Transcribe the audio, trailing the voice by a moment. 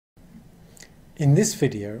In this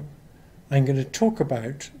video, I'm going to talk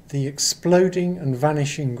about the exploding and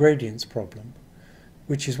vanishing gradients problem,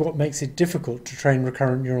 which is what makes it difficult to train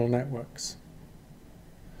recurrent neural networks.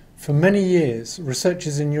 For many years,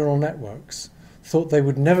 researchers in neural networks thought they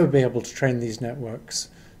would never be able to train these networks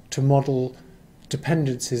to model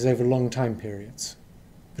dependencies over long time periods.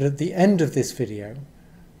 But at the end of this video,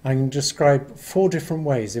 I'm going to describe 4 different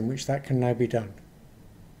ways in which that can now be done.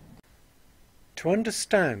 To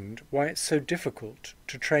understand why it's so difficult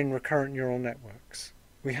to train recurrent neural networks,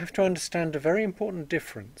 we have to understand a very important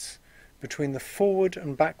difference between the forward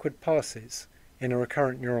and backward passes in a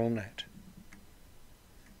recurrent neural net.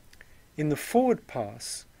 In the forward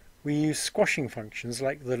pass, we use squashing functions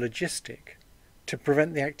like the logistic to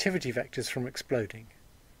prevent the activity vectors from exploding.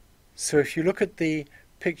 So if you look at the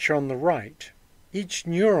picture on the right, each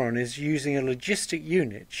neuron is using a logistic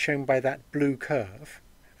unit shown by that blue curve,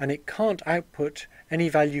 and it can't output any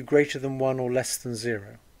value greater than 1 or less than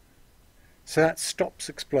 0. So that stops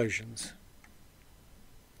explosions.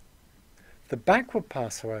 The backward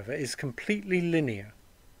pass, however, is completely linear.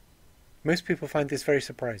 Most people find this very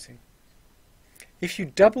surprising. If you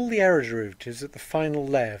double the error derivatives at the final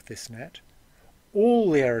layer of this net, all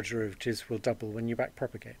the error derivatives will double when you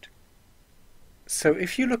backpropagate. So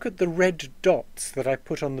if you look at the red dots that I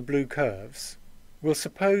put on the blue curves, we'll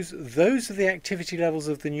suppose those are the activity levels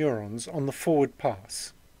of the neurons on the forward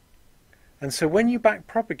pass. And so when you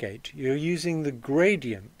backpropagate, you're using the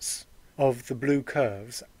gradients of the blue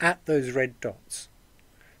curves at those red dots.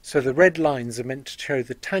 So the red lines are meant to show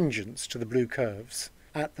the tangents to the blue curves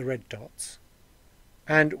at the red dots.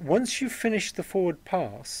 And once you've finished the forward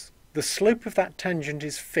pass, the slope of that tangent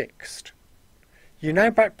is fixed. You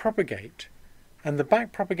now backpropagate, and the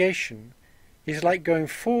backpropagation is like going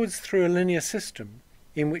forwards through a linear system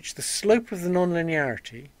in which the slope of the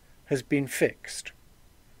nonlinearity has been fixed.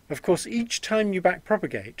 Of course, each time you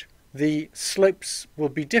backpropagate, the slopes will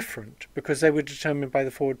be different because they were determined by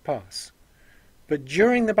the forward pass. But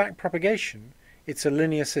during the backpropagation, it's a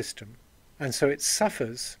linear system, and so it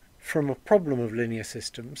suffers from a problem of linear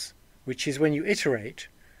systems, which is when you iterate,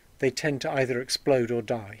 they tend to either explode or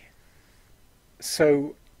die.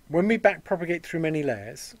 So when we backpropagate through many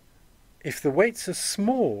layers, if the weights are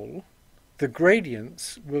small, the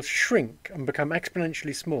gradients will shrink and become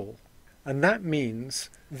exponentially small. And that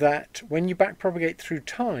means that when you backpropagate through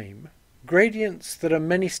time, gradients that are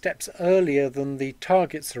many steps earlier than the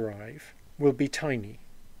targets arrive will be tiny.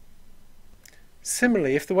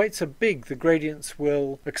 Similarly, if the weights are big, the gradients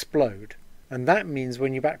will explode. And that means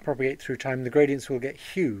when you backpropagate through time, the gradients will get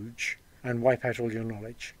huge and wipe out all your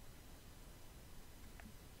knowledge.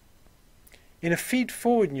 In a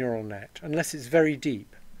feed-forward neural net, unless it's very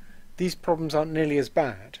deep, these problems aren't nearly as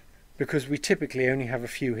bad because we typically only have a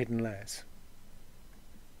few hidden layers.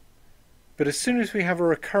 But as soon as we have a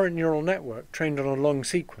recurrent neural network trained on a long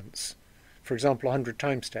sequence, for example 100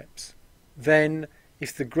 time steps, then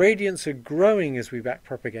if the gradients are growing as we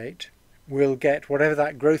backpropagate, we'll get whatever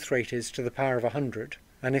that growth rate is to the power of 100,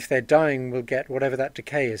 and if they're dying, we'll get whatever that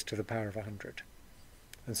decay is to the power of 100.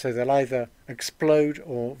 And so they'll either explode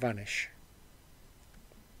or vanish.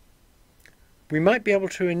 We might be able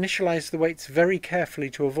to initialize the weights very carefully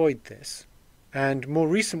to avoid this, and more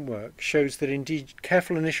recent work shows that indeed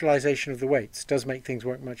careful initialization of the weights does make things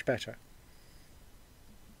work much better.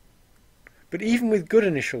 But even with good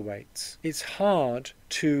initial weights, it's hard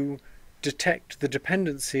to detect the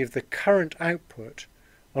dependency of the current output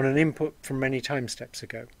on an input from many time steps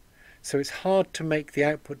ago. So it's hard to make the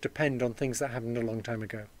output depend on things that happened a long time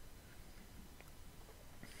ago.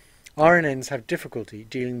 RNNs have difficulty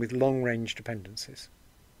dealing with long-range dependencies.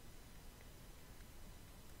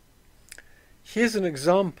 Here's an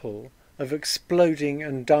example of exploding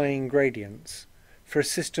and dying gradients for a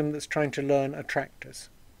system that's trying to learn attractors.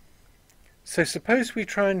 So suppose we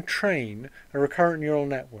try and train a recurrent neural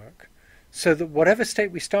network so that whatever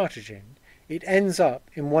state we started in, it ends up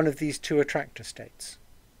in one of these 2 attractor states.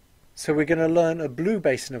 So we're going to learn a blue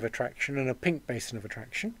basin of attraction and a pink basin of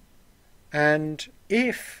attraction. And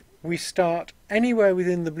if we start anywhere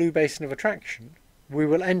within the blue basin of attraction, we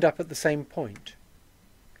will end up at the same point.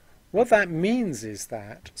 What that means is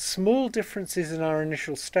that small differences in our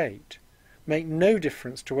initial state make no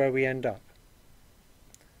difference to where we end up.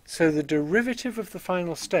 So the derivative of the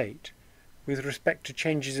final state with respect to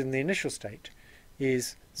changes in the initial state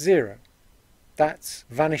is 0. That's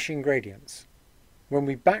vanishing gradients. When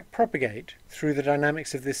we backpropagate through the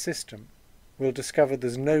dynamics of this system, we'll discover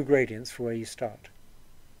there's no gradients for where you start.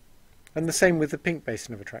 And the same with the pink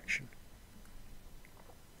basin of attraction.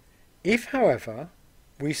 If, however,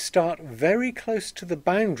 we start very close to the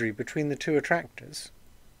boundary between the 2 attractors,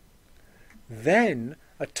 Then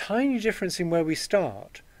a tiny difference in where we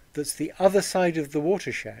start, that's the other side of the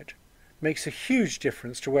watershed, makes a huge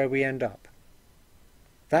difference to where we end up.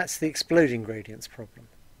 That's the exploding gradients problem.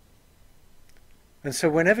 And so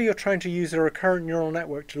whenever you're trying to use a recurrent neural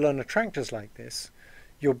network to learn attractors like this,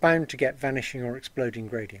 you're bound to get vanishing or exploding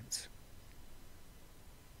gradients.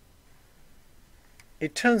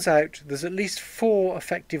 It turns out there's at least 4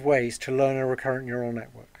 effective ways to learn a recurrent neural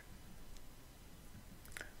network.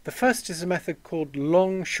 The first is a method called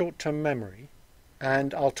long short-term memory,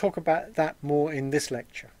 and I'll talk about that more in this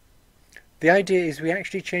lecture. The idea is we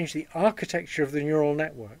actually change the architecture of the neural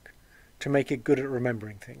network to make it good at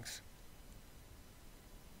remembering things.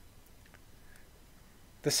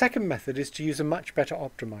 The second method is to use a much better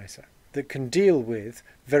optimizer that can deal with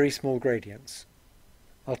very small gradients.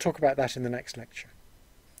 I'll talk about that in the next lecture.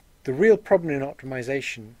 The real problem in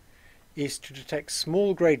optimization is to detect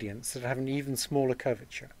small gradients that have an even smaller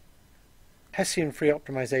curvature. Hessian-free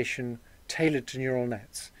optimization tailored to neural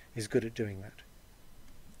nets is good at doing that.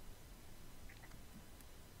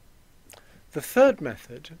 The third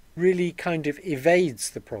method really kind of evades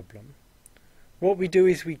the problem. What we do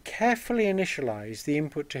is we carefully initialize the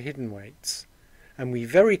input to hidden weights, and we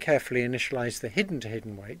very carefully initialize the hidden to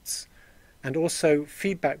hidden weights, and also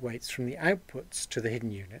feedback weights from the outputs to the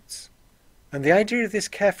hidden units. And the idea of this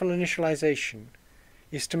careful initialization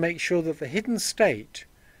is to make sure that the hidden state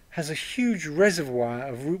has a huge reservoir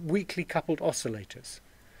of weakly coupled oscillators.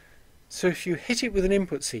 So if you hit it with an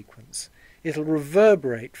input sequence, it'll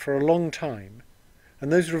reverberate for a long time,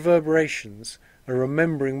 and those reverberations are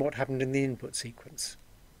remembering what happened in the input sequence.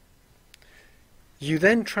 You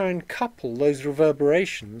then try and couple those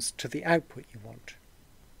reverberations to the output you want.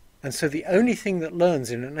 And so the only thing that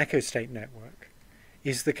learns in an echo state network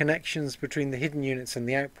is the connections between the hidden units and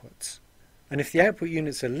the outputs. And if the output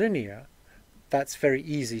units are linear, that's very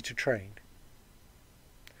easy to train.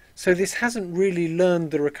 So this hasn't really learned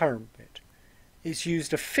the recurrent bit. It's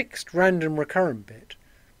used a fixed random recurrent bit,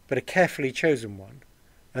 but a carefully chosen one,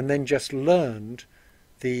 and then just learned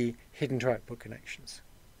the hidden to output connections.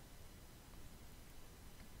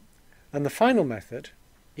 And the final method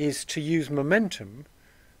is to use momentum,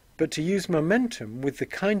 but to use momentum with the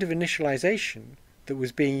kind of initialization that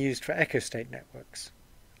was being used for echo state networks,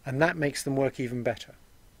 and that makes them work even better.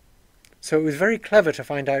 So it was very clever to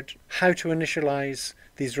find out how to initialize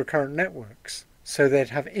these recurrent networks so they'd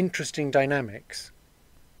have interesting dynamics,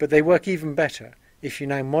 but they work even better if you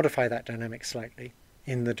now modify that dynamic slightly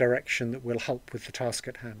in the direction that will help with the task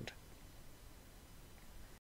at hand.